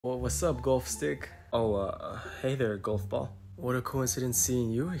Well, what's up, golf stick? Oh, hey there, golf ball. What a coincidence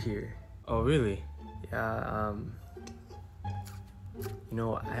seeing you here. Oh, really? Yeah,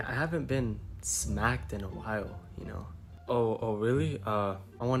 I haven't been smacked in a while, you know? Oh, really? I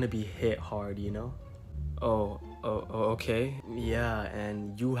want to be hit hard, you know? Oh, okay. Yeah,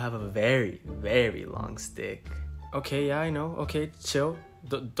 and you have a very, very long stick. Okay, yeah, I know. Okay, chill.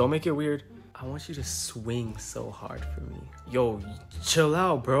 Don't make it weird. I want you to swing so hard for me. Yo, chill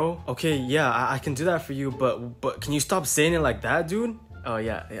out, bro. Okay, yeah, I can do that for you, but can you stop saying it like that, dude? Oh,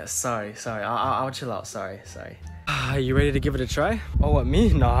 yeah, sorry. I'll chill out, sorry. You ready to give it a try? Oh, what,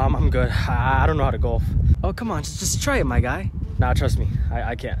 me? No, I'm good. I don't know how to golf. Oh, come on, just try it, my guy. Nah, trust me,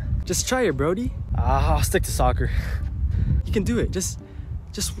 I can't. Just try it, Brody. I'll stick to soccer. You can do it, just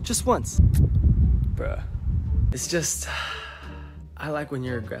once. Bruh. It's just, I like when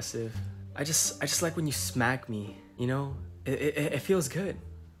you're aggressive. I just like when you smack me, you know? It feels good.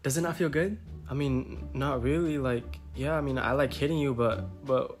 Does it not feel good? I mean, not really, like, yeah, I mean, I like hitting you,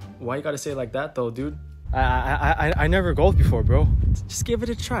 but why you gotta say it like that though, dude? I never golfed before, bro. Just give it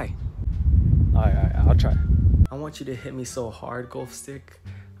a try. Alright, I'll try. I want you to hit me so hard, golf stick.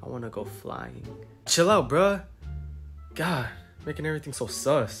 I wanna go flying. Chill out, bruh. God, making everything so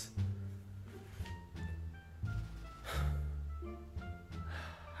sus.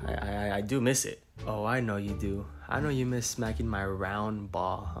 I do miss it. Oh, I know you do. I know you miss smacking my round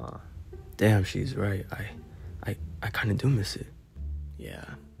ball, huh? Damn, she's right. I kind of do miss it. Yeah,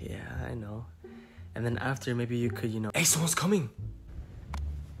 I know. And then after, maybe you could, Hey, someone's coming!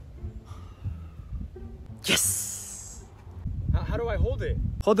 Yes! How do I hold it?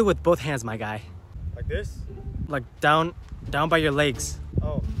 Hold it with both hands, my guy. Like this? Like down by your legs.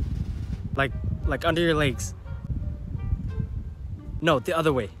 Oh. Like under your legs. No, the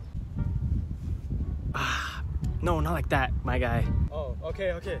other way. No, not like that, my guy. Oh,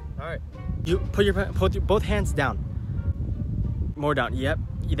 okay, alright. You put your both hands down. More down, yep.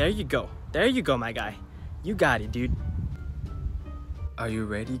 There you go, my guy. You got it, dude. Are you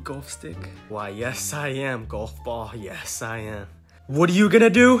ready, golf stick? Why, yes I am, golf ball, yes I am. What are you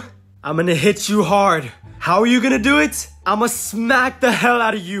gonna do? I'm gonna hit you hard. How are you gonna do it? I'm gonna smack the hell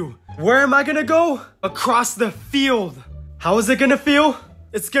out of you. Where am I gonna go? Across the field. How is it gonna feel?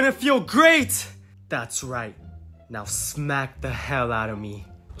 It's gonna feel great! That's right. Now smack the hell out of me.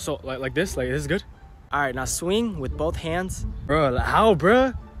 So, like this? Like this is good? Alright, now swing with both hands. Bro, how,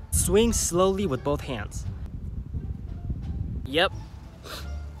 bruh? Swing slowly with both hands. Yep.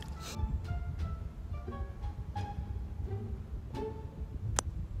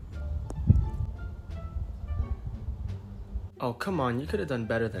 Oh, come on, you could have done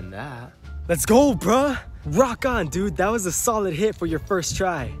better than that. Let's go, bruh! Rock on, dude. That was a solid hit for your first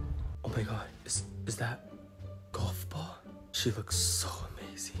try. Oh my god, is that golf ball? She looks so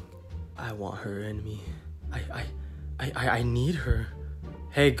amazing. I want her in me. I need her.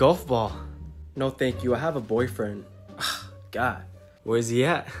 Hey, golf ball. No, thank you. I have a boyfriend. God, where's he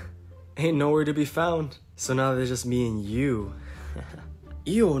at? Ain't nowhere to be found. So now there's just me and you.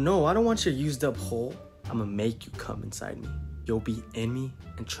 Ew, no, I don't want your used up hole. I'm gonna make you come inside me. You'll be in me,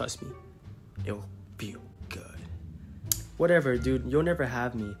 and trust me, it'll feel good. Whatever, dude, you'll never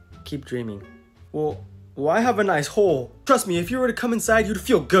have me. Keep dreaming. Well, I have a nice hole. Trust me, if you were to come inside, you'd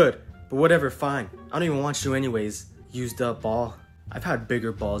feel good. But whatever, fine. I don't even want you anyways. Used up ball. I've had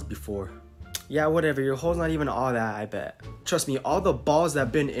bigger balls before. Yeah, whatever, your hole's not even all that, I bet. Trust me, all the balls that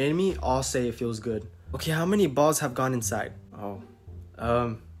have been in me, all say it feels good. Okay, how many balls have gone inside? Oh,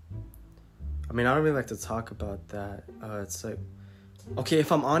 I mean, I don't really like to talk about that. It's like, okay,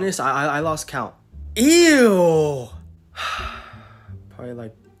 if I'm honest, I lost count. Ew! Probably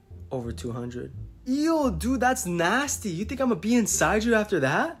like over 200. Ew, dude, that's nasty. You think I'm gonna be inside you after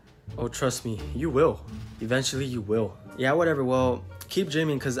that? Oh, trust me, you will. Eventually, you will. Yeah, whatever. Well, keep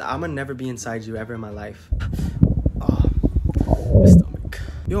dreaming, because I'm gonna never be inside you ever in my life. Oh, my stomach.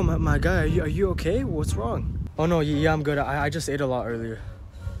 Yo, my guy, are you okay? What's wrong? Oh, no, yeah, I'm good. I just ate a lot earlier.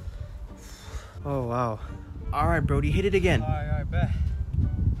 Oh, wow. All right, Brody, hit it again. All right, bet.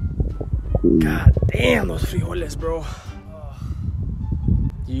 God damn, those frijoles, bro.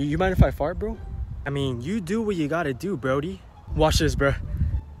 You mind if I fart, bro? I mean, you do what you gotta do, Brody. Watch this, bro.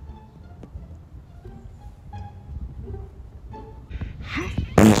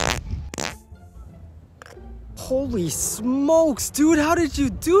 Holy smokes, dude, how did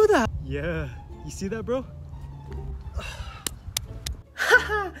you do that? Yeah, you see that, bro?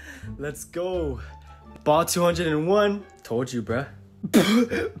 Let's go. Ball 201. Told you, bruh.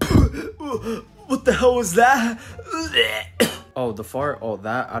 What the hell was that? Oh, the fart? Oh,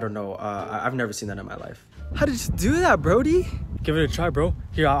 that? I don't know. I've never seen that in my life. How did you do that, Brody? Give it a try, bro.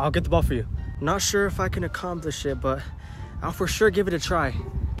 Here, I'll get the ball for you. Not sure if I can accomplish it, but I'll for sure give it a try.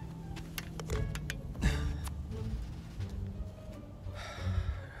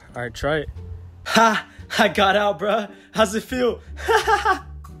 All right, try it. Ha! I got out, bruh. How's it feel?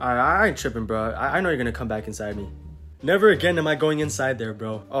 I ain't tripping, bro. I know you're gonna come back inside me. Never again am I going inside there,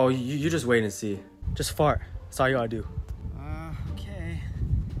 bro. Oh, you just wait and see. Just fart. That's all you gotta do. Okay.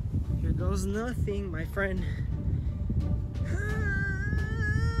 Here goes nothing, my friend.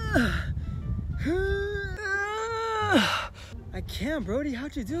 I can't, Brody.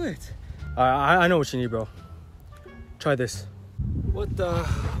 How'd you do it? I know what you need, bro. Try this.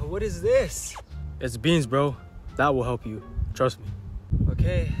 What is this? It's beans, bro. That will help you. Trust me.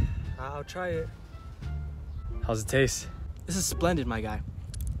 Okay, I'll try it. How's it taste? This is splendid, my guy.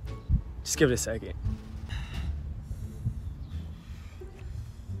 Just give it a second.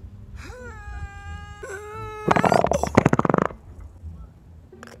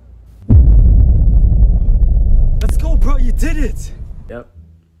 Let's go, bro. You did it. Yep.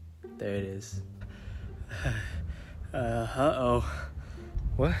 There it is. Uh-oh.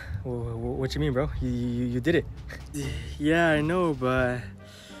 What? What you mean, bro? You did it. Yeah, I know, but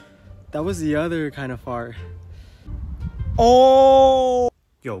that was the other kind of fart. Oh!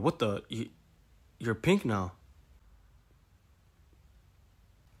 Yo, what the? You're pink now.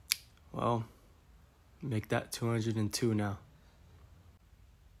 Well, make that 202 now.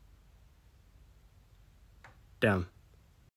 Damn.